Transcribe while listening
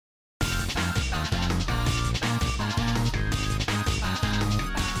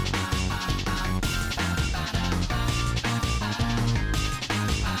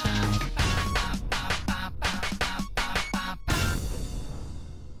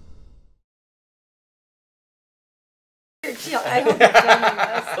I hope you're filming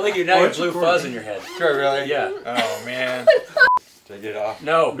this. I think you now have blue fuzz in your head. Sure, really? Yeah. Oh, man. Did I get it off?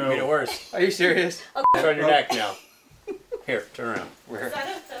 No, you made it worse. Are you serious? It's on your neck now. Here, turn around. Where? Is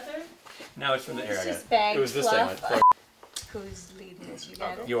that a feather? Now it's from the air. It's I got just it. bag It was this fluff. thing. Who's leading this? You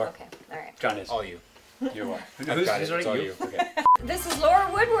got it? You are. Okay, all right. John is. All you. You are. I've got it. It's all you. Okay. This is Laura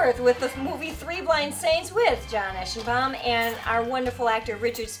Woodworth with the movie Three Blind Saints with John Eschenbaum and our wonderful actor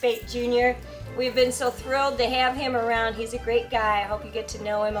Richard Speight Jr. We've been so thrilled to have him around. He's a great guy. I hope you get to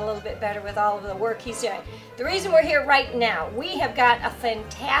know him a little bit better with all of the work he's doing. The reason we're here right now, we have got a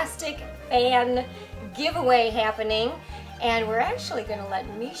fantastic fan giveaway happening, and we're actually going to let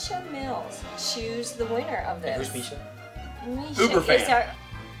Misha Mills choose the winner of this. Who's Misha? Misha Uber fan. is our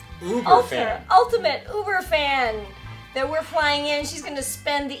Uber fan. ultimate Uber fan that we're flying in. She's going to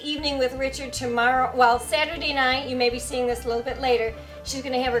spend the evening with Richard tomorrow. Well, Saturday night. You may be seeing this a little bit later. She's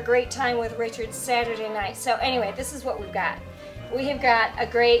going to have a great time with Richard Saturday night. So anyway, this is what we've got. We have got a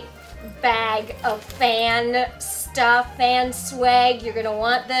great bag of fan stuff, fan swag. You're going to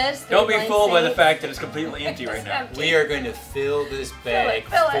want this. Don't be fooled by the fact that it's completely empty right now. We are going to fill this bag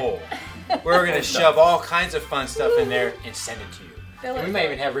Fill it. full. We're going to shove all kinds of fun stuff in there and send it to you. Fill And it we might full.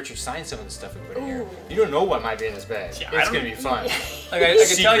 even have Richard sign some of the stuff we put in here. Ooh. You don't know what might be in this bag. Yeah, I It's don't- going to be fun. Like I can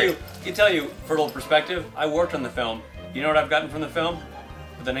Secret. tell you for a little perspective, I worked on the film. You know what I've gotten from the film?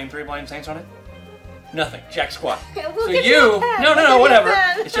 With the name Three Blind Saints on it? Nothing. Jack squat. We'll So give you, a pen. no, We'll give you a whatever.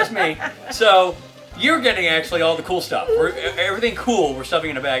 pen. It's just me. So you're getting actually all the cool stuff. Everything cool we're stuffing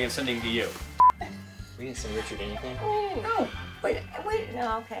in a bag and sending to you. We didn't send Richard anything. Ooh. No. Wait,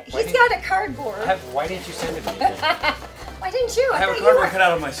 no, okay. Why He's didn't- got a cardboard. Why didn't you send it to me? then? Why didn't you? I have a thought you cardboard were- cut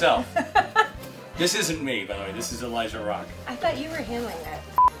out of myself. This isn't me, by the way. This is Elijah Rock. I thought you were handling that.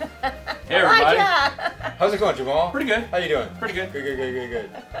 Hey, everybody. Elijah! How's it going, Jamal? Pretty good. How you doing? Pretty good. Good, good, good,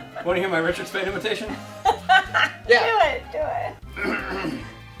 good, good. Want to hear my Richard Speight imitation? Yeah. Do it.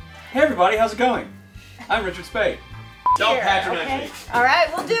 Hey, everybody. How's it going? I'm Richard Speight. Don't Here, patronize okay? me. All right,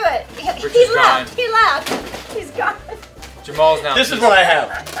 we'll do it. He Richard's left. gone. He left. He's gone. Jamal's now. This is what I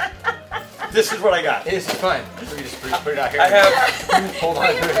have. This is what I got. It's fun. We can just put it out here. I have. Hold on.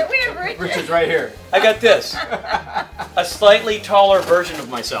 We have Richard. Richard's right here. I got this. A slightly taller version of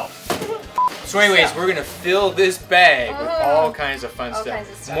myself. So anyways, we're going to fill this bag with all kinds of fun All stuff. kinds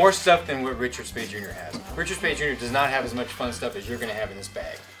of stuff. More stuff than what Richard Speight Jr. has. Richard Speight Jr. does not have as much fun stuff as you're going to have in this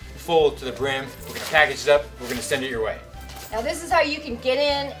bag. Full to the brim. We're going to package it up. We're going to send it your way. Now this is how you can get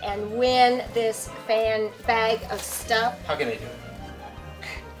in and win this fan bag of stuff. How can they do it?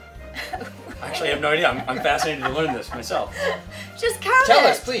 Actually, I have no idea. I'm fascinated to learn this myself. Just comment. Tell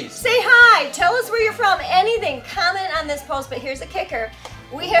us, please. Say hi. Tell us where you're from. Anything. Comment on this post. But here's a kicker.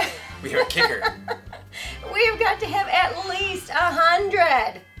 We have We have a kicker. we have got to have at least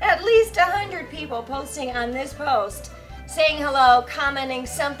 100. At least 100 people posting on this post, saying hello, commenting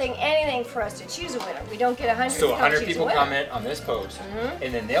something, anything for us to choose a winner. We don't get 100 So we don't 100 choose people a winner. comment on this post,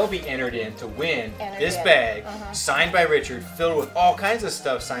 and then they'll be entered in to win Entered this in. bag, signed by Richard, filled with all kinds of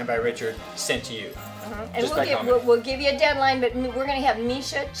stuff signed by Richard, sent to you. And Just by commenting. we'll give you a deadline, but we're going to have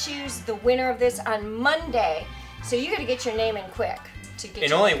Misha choose the winner of this on Monday. So you got to get your name in quick to get. And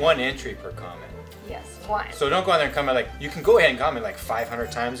your, only one entry per comment. yes, one. So don't go on there and comment like, you can go ahead and comment like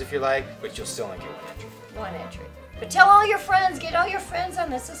 500 times if you like, but you'll still only get one entry. One entry. But tell all your friends, get all your friends on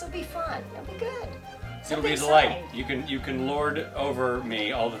this. This will be fun. It'll be good. It'll be a Something delight. signed. You can lord over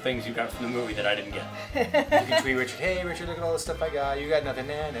me all the things you got from the movie that I didn't get. You can tweet Richard, hey Richard, look at all the stuff I got. You got nothing,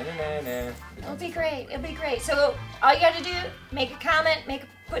 nah, nah, nah, nah, nah. It'll be great. It'll be great. So all you got to do, make a comment,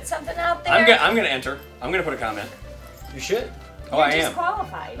 put something out there. I'm gonna enter. I'm gonna put a comment. You should. Oh, You're I am.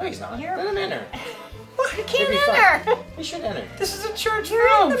 disqualified. No, he's not. You're, Let him enter. you Should can't be fun. enter. He should enter. This is a church You're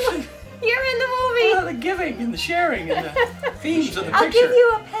in film. You're in the movie. Oh, the giving and the sharing and the themes of the I'll picture. give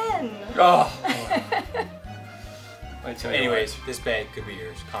you a pen. Oh. Wait, so Anyways, this bag could be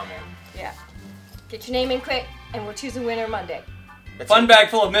yours. Comment. Yeah. Get your name in quick, and we'll choose a winner Monday. That's fun it. bag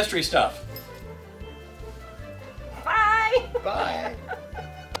full of mystery stuff. Bye. Bye.